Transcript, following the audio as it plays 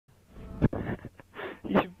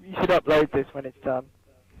upload this when it's done.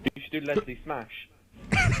 You should do Leslie Smash.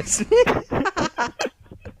 Just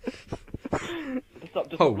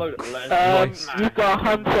upload it. Leslie You've got a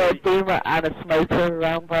hunter, a boomer, and a smoker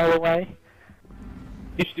around, by the way.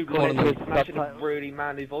 You should do Leslie Smash in a really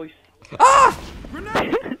manly voice. Ah!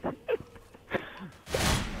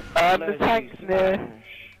 The tank's near.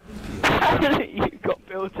 You got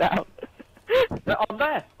built out. I'm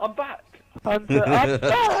there. I'm back. Hunter, I'm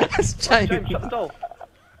back. That's James. James, shut the door.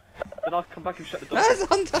 Then I'll come back and shut the door. There's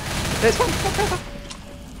Hunter. There's Hunter.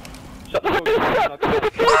 Shut the door.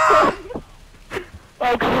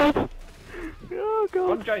 Oh god. Oh god.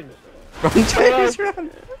 Run, James. Run, James,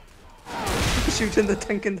 run. Shooting the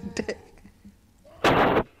tank in the dick.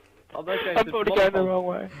 Oh, there, James. I'm probably going the wrong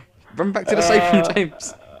way. Run back to the safe room,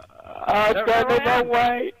 James. I'm going the wrong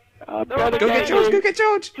way. Go get George, go get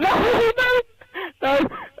George. No, no, no.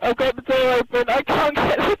 I've got the door open. I can't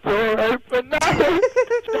get the door open. No.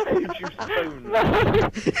 James, you spoon. No.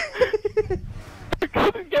 I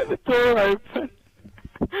couldn't get the door open.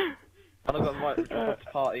 And I've got the right to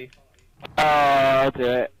party. Oh, I'll do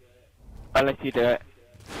it. I'll let you do it.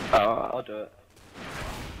 Oh, I'll do it.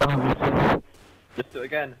 Oh, Let's do it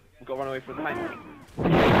again. We've got to run away from the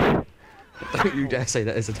tank. Don't you dare say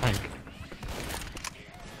that is a tank.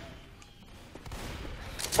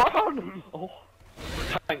 Run! Oh.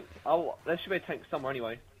 Tank. Oh, there should be a tank somewhere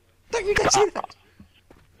anyway. Don't you dare say that.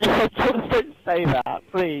 Just don't say that,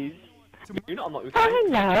 please. You know I'm not with a tank.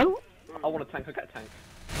 Hello. I want a tank, I'll get a tank.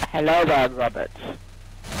 Hello there, Robert.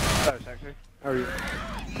 Hello, Saxon. How are you?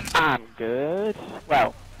 I'm good.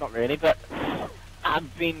 Well, not really, but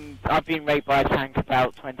I've been raped by a tank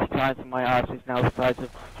about 20 times, and my arse is now the size of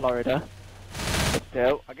Florida. But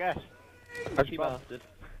still, I guess. Lucky bastard.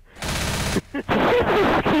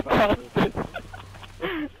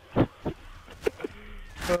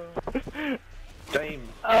 James.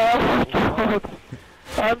 Oh god.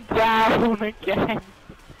 I'm down again.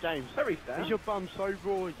 James, Very sad. is your bum so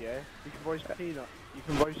raw, yeah? You can roast peanut. You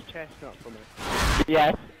can roast chestnut from it.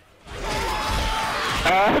 Yes.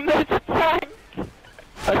 There's a tank.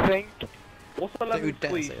 I think. What's the lemon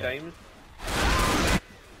squeeze, James?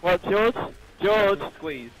 What, George? George, Lemon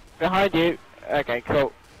squeeze. behind you. Okay,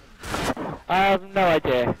 cool. I have no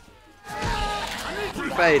idea.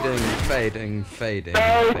 Fading, fading, fading.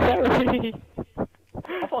 No, fading. sorry.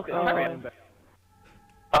 I thought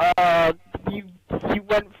I was getting You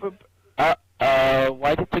went for.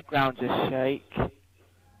 Why did the ground just shake?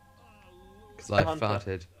 Because I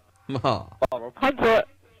farted. Ma. Hunter!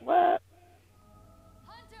 Where?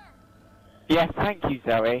 Yes, thank you,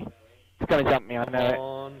 Zoe. It's gonna jump me, I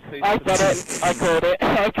know it. I got it! I caught it!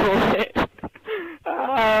 I caught it!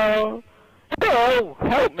 Oh! No!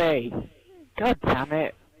 Help me! God damn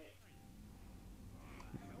it!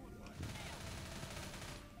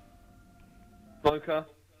 Smoker.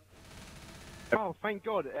 Oh, thank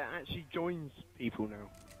God, it actually joins people now.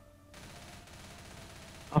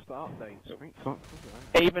 After updates. Thank fuck for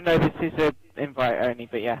that. Even though this is a invite only,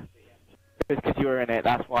 but yeah. It's because you were in it,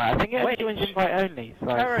 that's why. I think it joins invite only, so...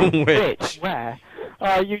 Which? Where?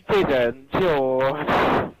 Oh, you didn't, George.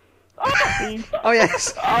 Oh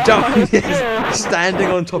yes! Oh, John George. is standing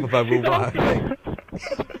on top of her will work.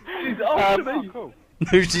 She's after me. Oh, cool.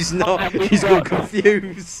 No, she's not. And we She's got- got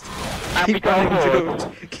confused. And we Keep got running, horse.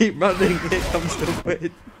 George. Keep running. Here comes the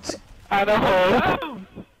witch. And a horse.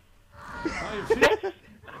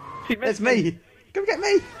 It's me. Come get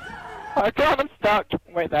me. Oh god, I'm stuck.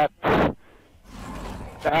 Wait there.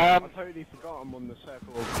 I totally forgot I'm on the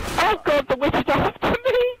circle of... Oh god, the witch is after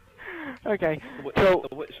me! Okay, cool.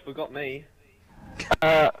 The witch forgot me.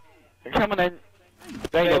 Come on in.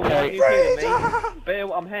 There you Bill, go, Terry. you hear me?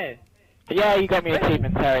 Bill, I'm here. Yeah, you got me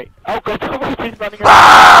achievement, Terry. Oh god, the witch is running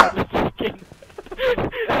around the chicken.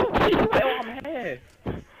 Bill, I'm here.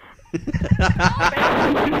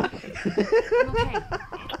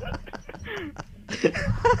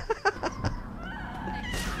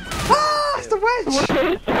 Ah, it's the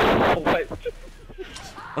witch. Oh, wait.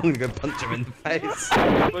 I'm gonna go punch him in the face.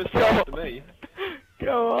 What's after me?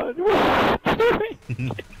 Go on, what are you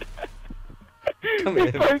doing? Come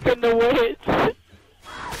We've here. broken the witch.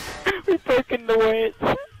 We've broken the witch.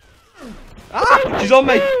 Ah, she's on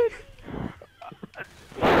me.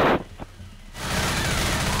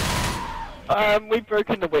 We've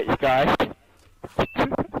broken the witch, guys.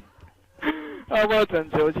 Oh, well done,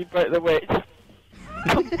 George. You broke the witch.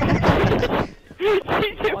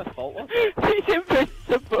 My fault, was She's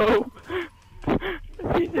invincible.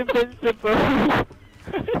 She's invincible.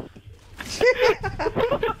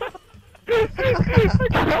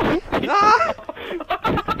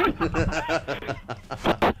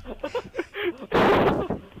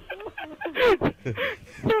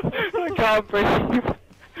 can't breathe.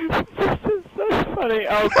 This is so funny.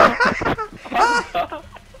 Oh god.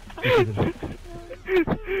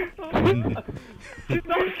 Did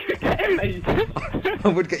not get me. I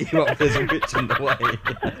would get you up, there's a witch in the way.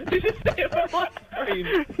 Did you see it on my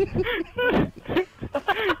screen?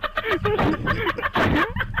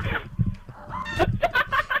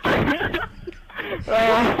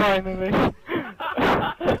 Oh, finally.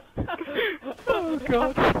 Oh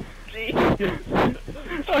god. Jesus.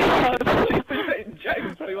 I can't. She's been hitting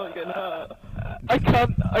James so he won't get hurt. I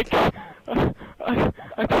can't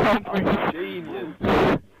breathe. Genius.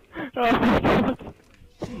 Oh my god.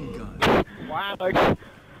 Wow.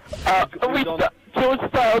 George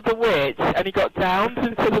started the witch and he got downed,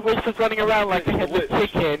 and so the witch was running around like a headless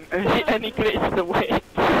chicken, and he glitched the witch.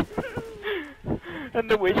 And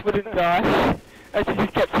the witch wouldn't die. And she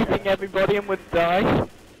just kept hitting everybody and wouldn't die.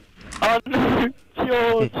 Oh no,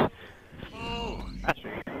 George!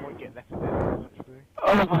 Actually, I might get left there, actually.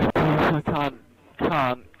 Oh my god,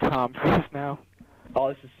 I can't breathe now. Oh,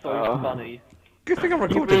 this is so funny. Good thing I You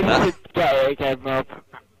recorded really that. should get it again, Rob.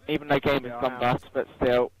 Even though game has gone bust, but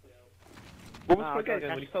still. What was No, the game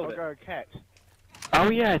when you sold I'll it? go catch. Oh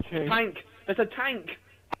yeah, true. Tank! There's a tank!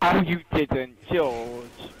 Oh, you didn't, George.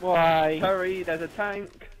 Why? Hurry, there's a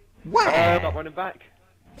tank! Where? Stop running back.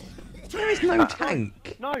 There is no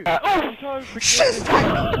tank. No! Oh, Shoot the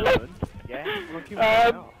tank! Yeah, I'm keeping it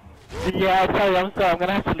out. yeah, I'll tell you, I'm sorry, I'm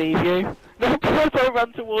gonna have to leave you. No, don't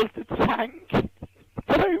run towards the tank.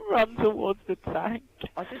 Don't run towards the tank.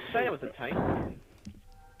 I did say it was a tank.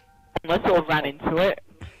 I sort of ran into it.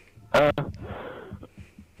 I'm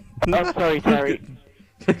sorry, Terry.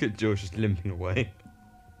 Look at George just limping away.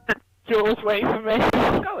 George, wait for me.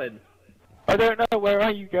 Where's it going? I don't know, where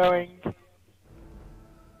are you going?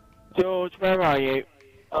 George, where are you?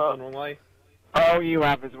 Gone the wrong way. Oh, you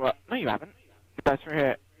have as well. No, you haven't. That's through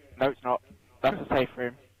here. No, it's not. That's a safe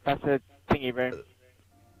room. That's a thingy room.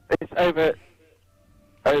 It's over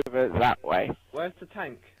that way. Where's the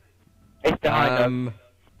tank? It's behind us.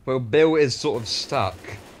 Well, Bill is sort of stuck.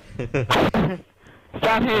 Stand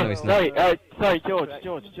here. No, he's not. Sorry, George. I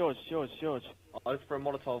just threw a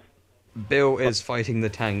Molotov. Bill is fighting the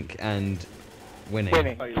tank and winning.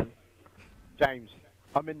 Failing. James,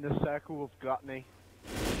 I'm in the circle of gluttony.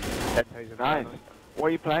 Nice. What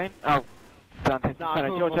are you playing? Oh, Dante's No,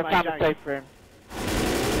 Inferno. I'm George, talking I found about the safe room.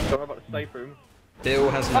 Sorry about the safe room. Bill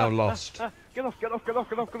has now lost. Get off!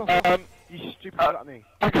 You stupid gluttony.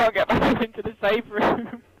 I can't get back into the safe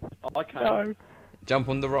room. Oh, I can. No. Jump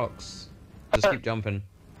on the rocks. Just keep jumping.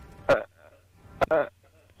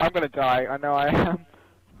 I'm gonna die. I know I am.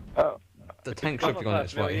 The tank should be on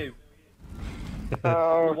its way.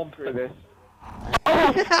 Oh, One for through. this.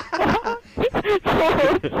 Oh!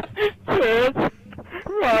 George!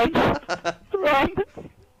 Run!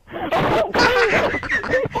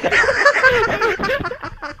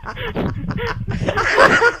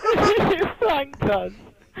 It flanked us!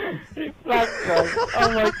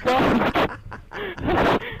 Oh my god!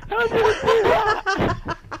 How did it do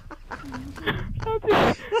that?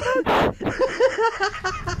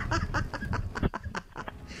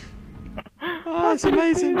 Oh, that's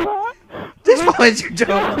amazing. Just find you, George.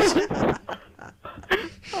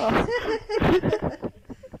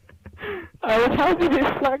 How did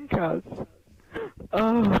it flank us?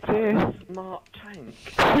 Oh dear. Smart tank.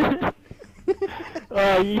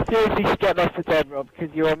 Oh, you seriously should get off the dead, Rob,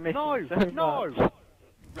 because you are missing so much.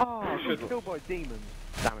 Oh, I was killed by demons.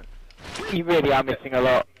 Damn it. You really are missing a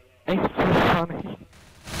lot. It's so funny.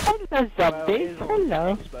 Hello, zombies.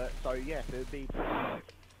 Hello. Expert, so yes, it would be.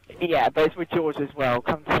 Yeah, but it's with George as well,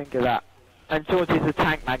 come to think of that. And George is a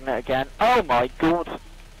tank magnet again. Oh my god.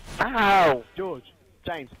 Ow! George,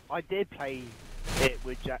 James, I did play it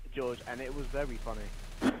with George, and it was very funny.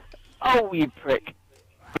 Oh, you prick.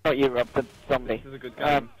 Not you, Rob, the zombie. This is a good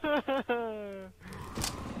game.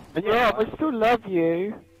 Yeah, I still love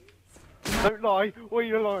you. Don't lie. What are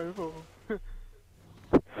you lying for?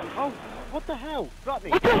 Oh, what the hell?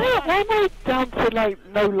 Gluttony. What the hell? Why am I down to, like,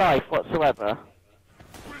 no life whatsoever?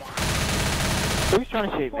 Who's trying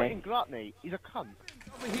to shoot Fighting me? Gluttony. He's a cunt.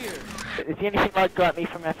 Over here. Is he anything like Gluttony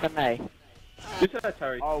from FMA? Who's that,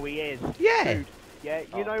 Terry? Oh, he is. Yeah. Dude, yeah,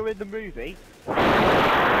 you know in the movie. You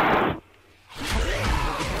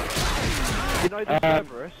know the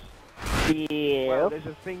Cerberus? Yeah. Well, there's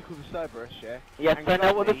a thing called the Cerberus, yeah? Yes, And I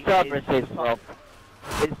know what the Gluttony Cerberus is, the Rob.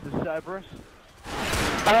 It's the Cerberus.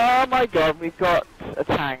 Oh my god, we've got a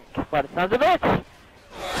tank by the sounds of it!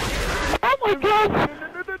 Oh my god!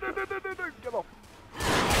 Get off.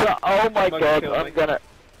 Oh my Don't god, kill I'm me. gonna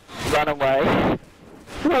run away.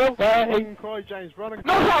 Run away! Cry, James, run and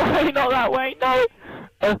Not that way, not that way, no!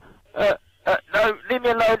 No, leave me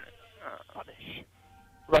alone.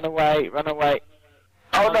 Run away, run away.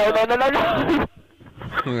 Oh no, no, no, no, no!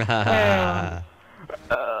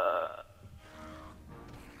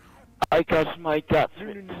 I got my guts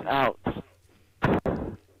ripped out.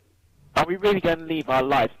 Are we really going to leave our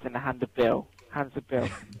lives in the hands of Bill? Hands of Bill.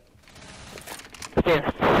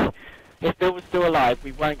 Seriously. If Bill was still alive,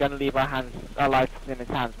 we weren't going to leave our lives in his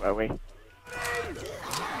hands, were we?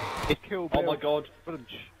 It's killed Bill. Oh my god. Ha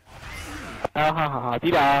ha ha,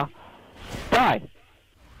 dee-da. Die!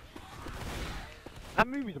 That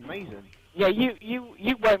movie's amazing. Yeah, you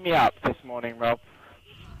woke me up this morning, Rob.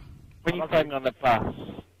 When you phoned me on the bus.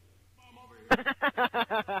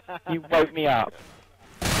 You woke me up.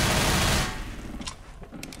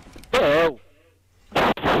 Bill!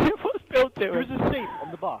 What's Bill doing? Who's asleep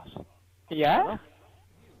on the bus? Yeah?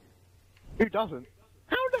 Who doesn't?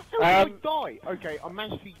 How the hell did I die? Okay, I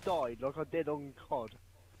magically died like I did on COD.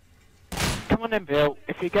 Come on then, Bill.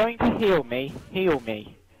 If you're going to heal me, heal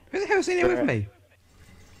me. Who the hell's in here with me?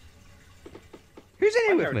 Who's in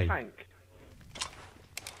here with me? Tank.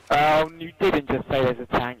 Oh, you didn't just say there's a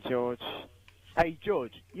tank, George. Hey,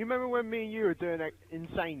 George, you remember when me and you were doing that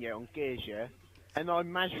insane, yeah, on Gears, yeah? And I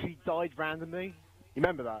magically died randomly? You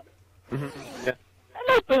remember that? Yeah.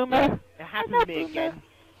 Hello, Boomer. It happened to me again.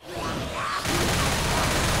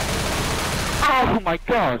 Oh my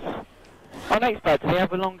god. I'm expert, they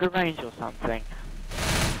have a longer range or something.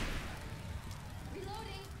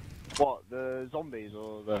 What, the zombies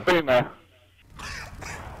or the... Boomer.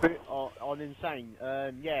 On insane?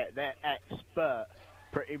 Yeah, they're expert,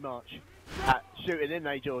 pretty much, at shooting, in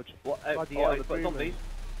they, George? What, Bloody hell, the boomers. zombies?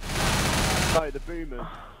 No, the boomers.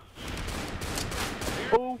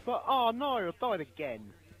 Oh, but, oh no, I died again.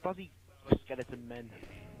 Bloody skeleton men.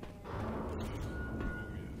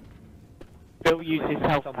 Bill uses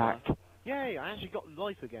health pack. Yay, I actually got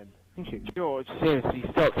life again. Thank you. George, seriously,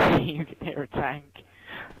 stop saying you can hear a tank.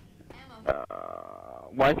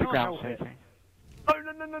 Why is the ground shaking? Oh,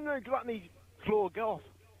 no, gluttony, claw, go off.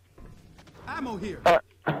 Ammo here.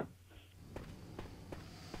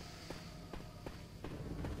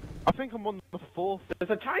 I think I'm on the 4th.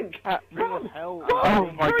 There's a tank! Run! Hell.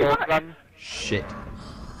 Oh my god, run. Shit.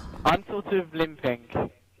 I'm sort of limping.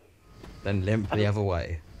 Then limp the other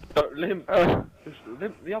way. Don't limp. Just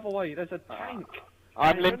limp the other way, there's a tank!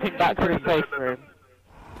 I'm limping back to the safe room.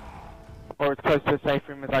 Or as close to the safe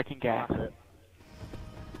room as I can get.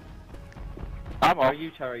 I'm Where off. are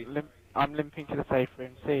you, Terry? I'm limping to the safe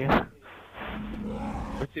room, see ya.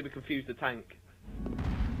 Let's see if we confuse the tank.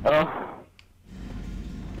 Oh.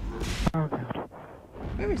 Oh god.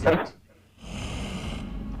 Where is it?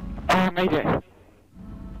 Oh, I made it. I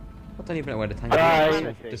don't even know where the tank Bye. is.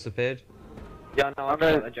 It's disappeared. Yeah, no, I'm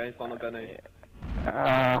gonna- going to James Bond, I'm going to...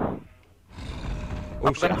 I'm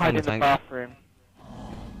Oh shit, gonna I hide found in the the tank. bathroom.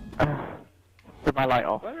 With my light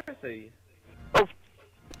off. Where is he? Oh.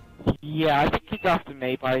 Yeah, I think he's after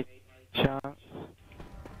me by chance.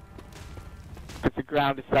 Because the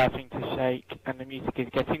ground is starting to shake and the music is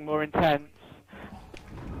getting more intense.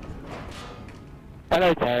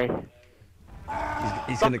 Hello, Terry.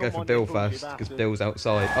 He's gonna go for Bill first, because Bill's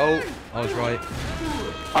outside. Oh, I was right.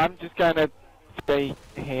 I'm just gonna stay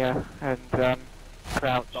here and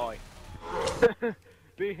crouch. Die.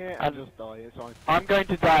 Be here and just die, it's fine. I'm going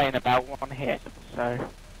to die in about one hit, so...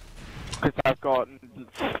 Because I've got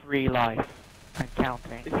 3 life and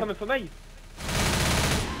counting. He's coming for me!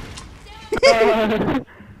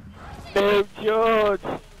 No, George!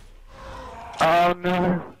 Oh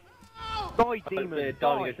no! Die, demon!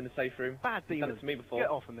 Darling Die! goes in the safe room. Bad He's done demon! it to me before. Get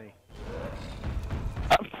off of me!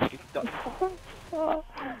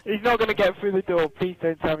 He's not gonna get through the door. Please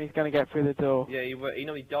don't tell me he's gonna get through the door. Yeah, he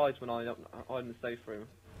normally dies when I'm in the safe room.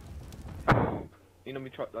 He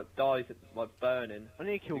normally dies like burning. I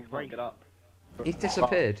need to kill He can't Ray. get up. He's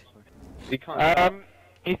disappeared. He can't get up.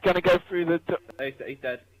 He's gonna go through the door. He's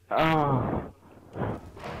dead. Oh.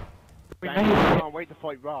 We Dang, made I it. can't wait to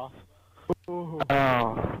fight Wrath. Oh.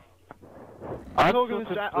 I'm talking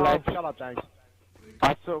to bled. shut up, James.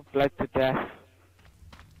 I sort of bled to death.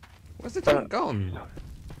 Where's the tank gone?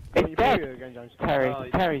 Can It's you play dead. again, James? Terry, Oh,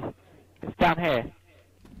 Terry. It's down here.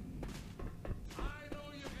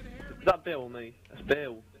 Is that Bill, me? That's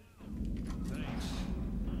Bill.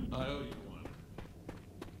 I owe you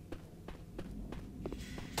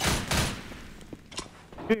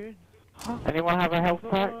one. Anyone have a health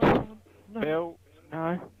pack? Bill?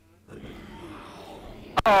 No?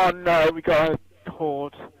 Oh no, we got a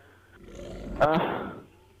horde. I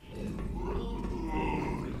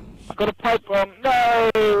got a pipe bomb.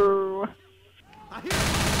 No!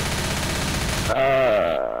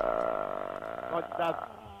 Like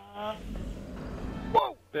that.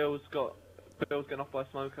 Whoa! Bill's getting off by a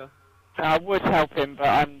smoker. I would help him, but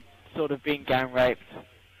I'm sort of being gang raped.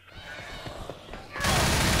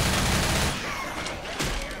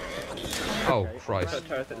 Oh, Christ.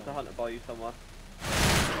 Terry said there's a hunter by you somewhere.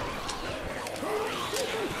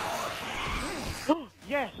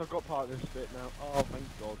 Yes, I've got part of this bit now. Oh, thank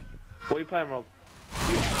God. What are you playing, Rob?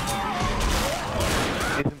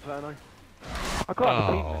 It's Inferno. I got an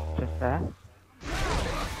achievement just there.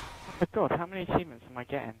 Oh my God, how many achievements am I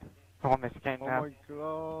getting on this game now? Oh my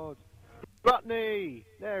God. Rutney!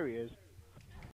 There he is.